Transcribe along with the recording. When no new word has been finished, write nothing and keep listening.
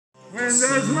When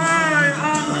does my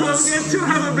uncle get to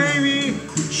have a baby?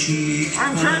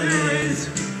 I'm trying to raise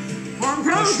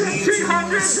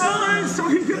 $1,300 so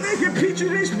he can make a petri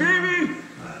dish baby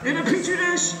in a petri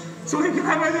dish so he can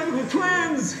have identical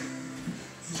twins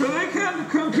so they can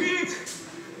compete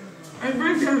and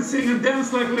breakdancing and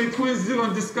dance like the twins do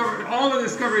on all the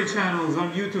Discovery channels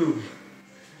on YouTube.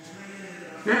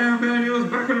 Damn, Vaniels,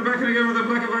 back and again with the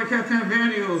black and white cat tan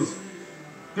Vaniels.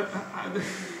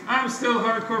 I'm still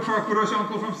hardcore parkourish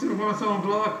uncle from Silverstone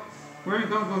Block,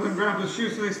 wearing uncles and grandpa's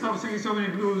shoes so they stop singing so many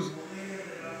blues.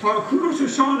 Parkourish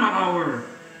Shoshana hour.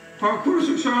 Parkourish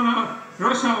Shoshana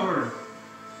rush hour.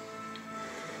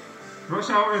 Rush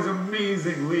hour is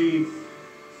amazing, Lee.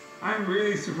 I'm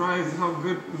really surprised how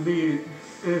good Lee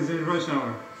is in Rush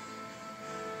Hour.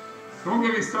 Don't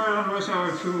get me started on Rush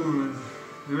Hour 2 and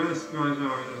the rest of Rush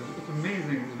Hour. It's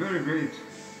amazing, it's very great.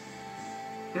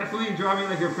 Definitely draw me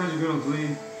like your French girls,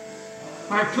 Lee.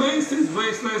 My place is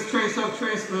baseless, trace up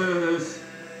traceless.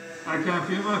 I can't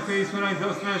feel my face when I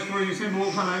dust smash for you. Same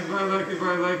old kind of I like it,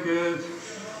 I like it.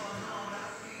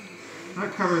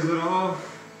 That covers it all.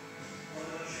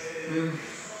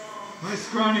 My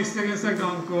scrawny stinking second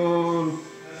uncle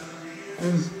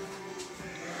is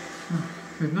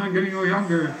not getting no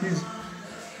younger.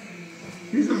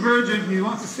 He's a virgin. He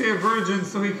wants to stay a virgin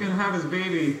so he can have his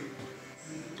baby.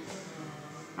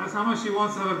 That's how much he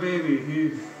wants to have a baby.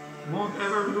 He won't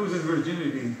ever lose his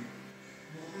virginity.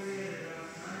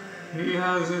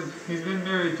 He's been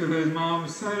married to his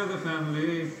mom's side of the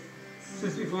family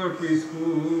since before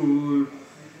preschool.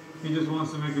 He just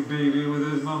wants to make a baby with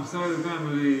his mom's side of the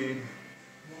family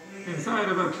inside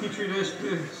of a petri dish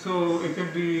so it can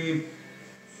be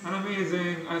an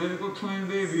amazing identical twin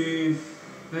baby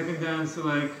that can dance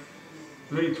like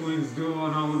late twins do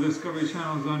on all the Discovery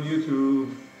channels on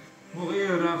YouTube. My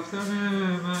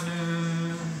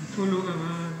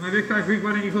big fat Greek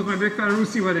wedding equals my big fat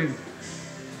Rusi wedding.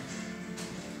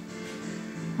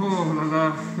 Oh la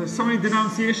la, there's so many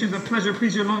denunciations of pleasure,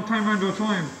 please your long time random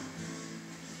time.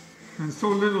 And so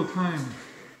little time.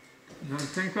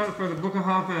 Thank God for the Book of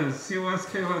Hafez,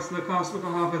 C-O-S-K-O-S, Lacoste, Book of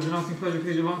Hafez, denouncing pleasure,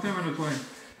 please your long time random time.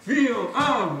 Veal,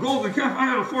 golden calf,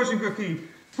 idol, fortune cookie.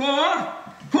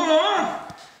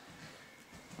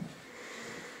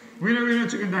 Wiener,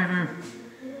 chicken diner.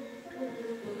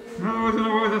 In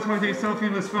other words, that's how I take selfie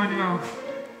in Espanol.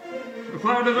 The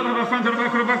flower doesn't have a front or a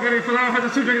back or a bakery. The flower has a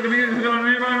suit at the beginning.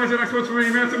 The next words for many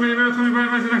minutes, the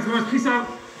next words. Peace out.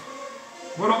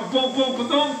 What up, boom,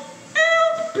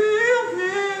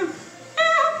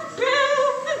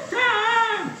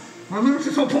 my lyrics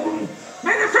are so potent.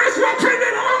 May the first one print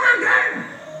it over again!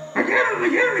 Again and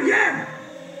again and again!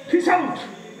 Peace out!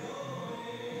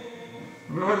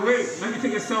 Wait, let me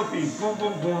take a selfie. Boom,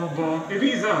 boom, boom, boom.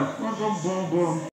 Ibiza. Boom, boom, boom, boom.